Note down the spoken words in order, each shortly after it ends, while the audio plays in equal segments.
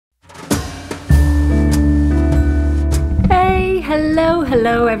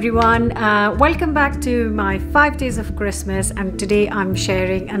Hello everyone. Welcome back to my 5 days of Christmas, and today I'm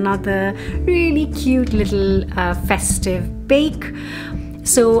sharing another really cute little festive bake.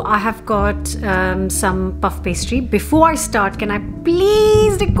 So I have got some puff pastry. Before I start, can I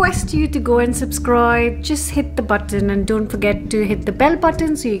please request you to go and subscribe? Just hit the button and don't forget to hit the bell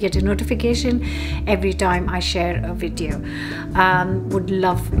button so you get a notification every time I share a video. Would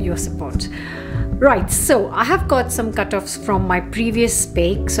love your support. Right, so I have got some cut-offs from my previous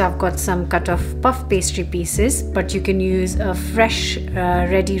bake. So I've got some cut-off puff pastry pieces, but you can use a fresh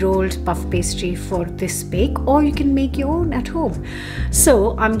ready rolled puff pastry for this bake, or you can make your own at home.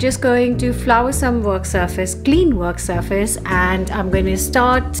 So I'm just going to flour some work surface, clean work surface, and I'm going to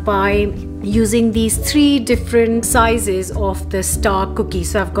start by using these 3 different sizes of the star cookie.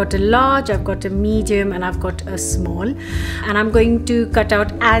 So I've got a large, I've got a medium, and I've got a small, and I'm going to cut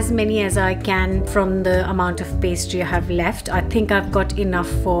out as many as I can from the amount of pastry I have left. I think I've got enough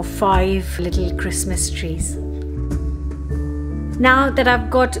for 5 little Christmas trees. Now that I've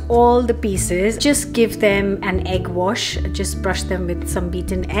got all the pieces, just give them an egg wash. Just brush them with some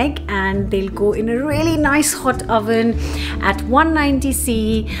beaten egg, and they'll go in a really nice hot oven at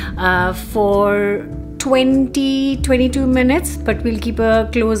 190°C for 20-22 minutes, but we'll keep a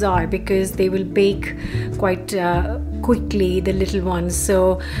close eye because they will bake quite quickly, the little ones.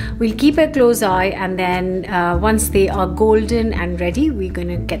 So we'll keep a close eye, and then once they are golden and ready, we're going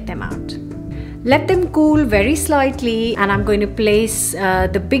to get them out. Let them cool very slightly, and I'm going to place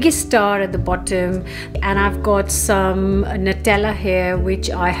the biggest star at the bottom, and I've got some Nutella here which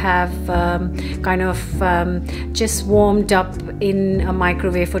I have just warmed up in a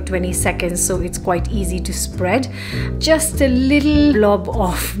microwave for 20 seconds, so it's quite easy to spread. Just a little blob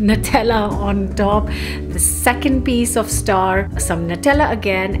of Nutella on top, the second piece of star, some Nutella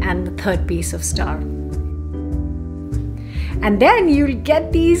again, and the third piece of star. And then you'll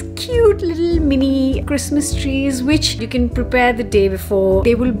get these cute little mini Christmas trees which you can prepare the day before.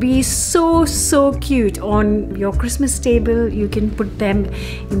 They will be so cute on your Christmas table. You can put them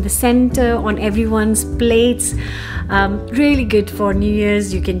in the center on everyone's plates. Really good for New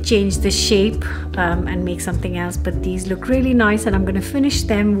Year's. You can change the shape and make something else, but these look really nice, and I'm going to finish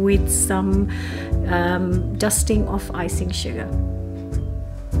them with some dusting of icing sugar.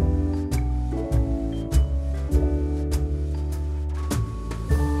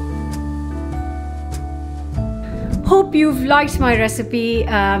 Hope you've liked my recipe.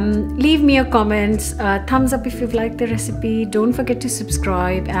 Leave me a comment, thumbs up if you've liked the recipe. Don't forget to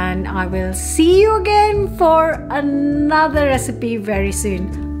subscribe, and I will see you again for another recipe very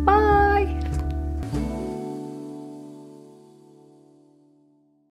soon.